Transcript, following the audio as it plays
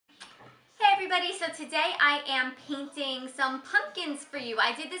everybody, so today I am painting some pumpkins for you.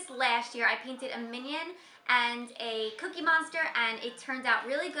 I did this last year. I painted a minion and a cookie monster and it turned out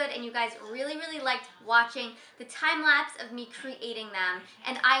really good and you guys really liked watching the time lapse of me creating them,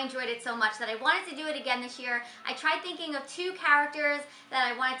 and I enjoyed it so much that I wanted to do it again this year. I tried thinking of two characters that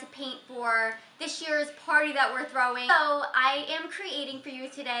I wanted to paint for this year's party that we're throwing. So I am creating for you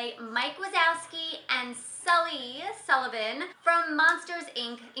today Mike Wazowski and Sully Sullivan from Monsters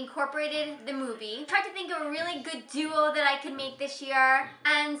Inc. Incorporated, the movie. Tried to think of a really good duo that I could make this year,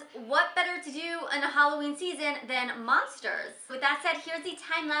 and what better to do in a Halloween season than monsters. With that said, here's the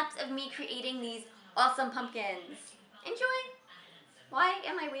time lapse of me creating these awesome pumpkins. Enjoy! Why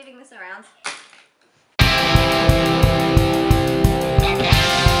am I waving this around?